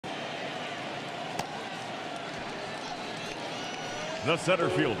the center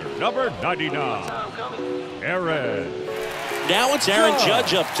fielder, number 99, Aaron. Now it's Aaron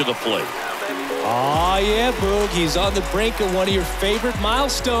Judge up to the plate. Oh, yeah, Boog. He's on the brink of one of your favorite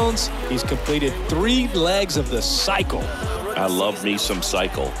milestones. He's completed 3 legs of the cycle. I love me some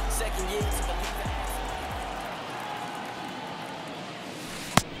cycle.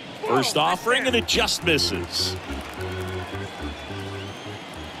 First offering, and it just misses.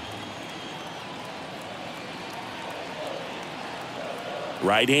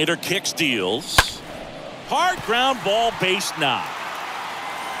 Right-hander kicks, deals. Hard ground ball, base knock.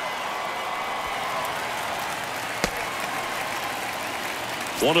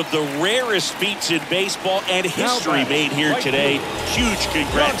 One of the rarest feats in baseball and history made here today. Huge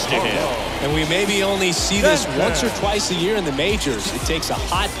congrats to him. And we maybe only see this once or twice a year in the majors. It takes a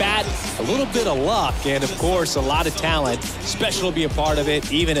hot bat, a little bit of luck, and of course a lot of talent. Special to be a part of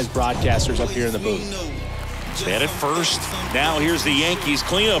it, even as broadcasters up here in the booth. Man at first. Now here's the Yankees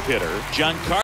cleanup hitter, John Carter.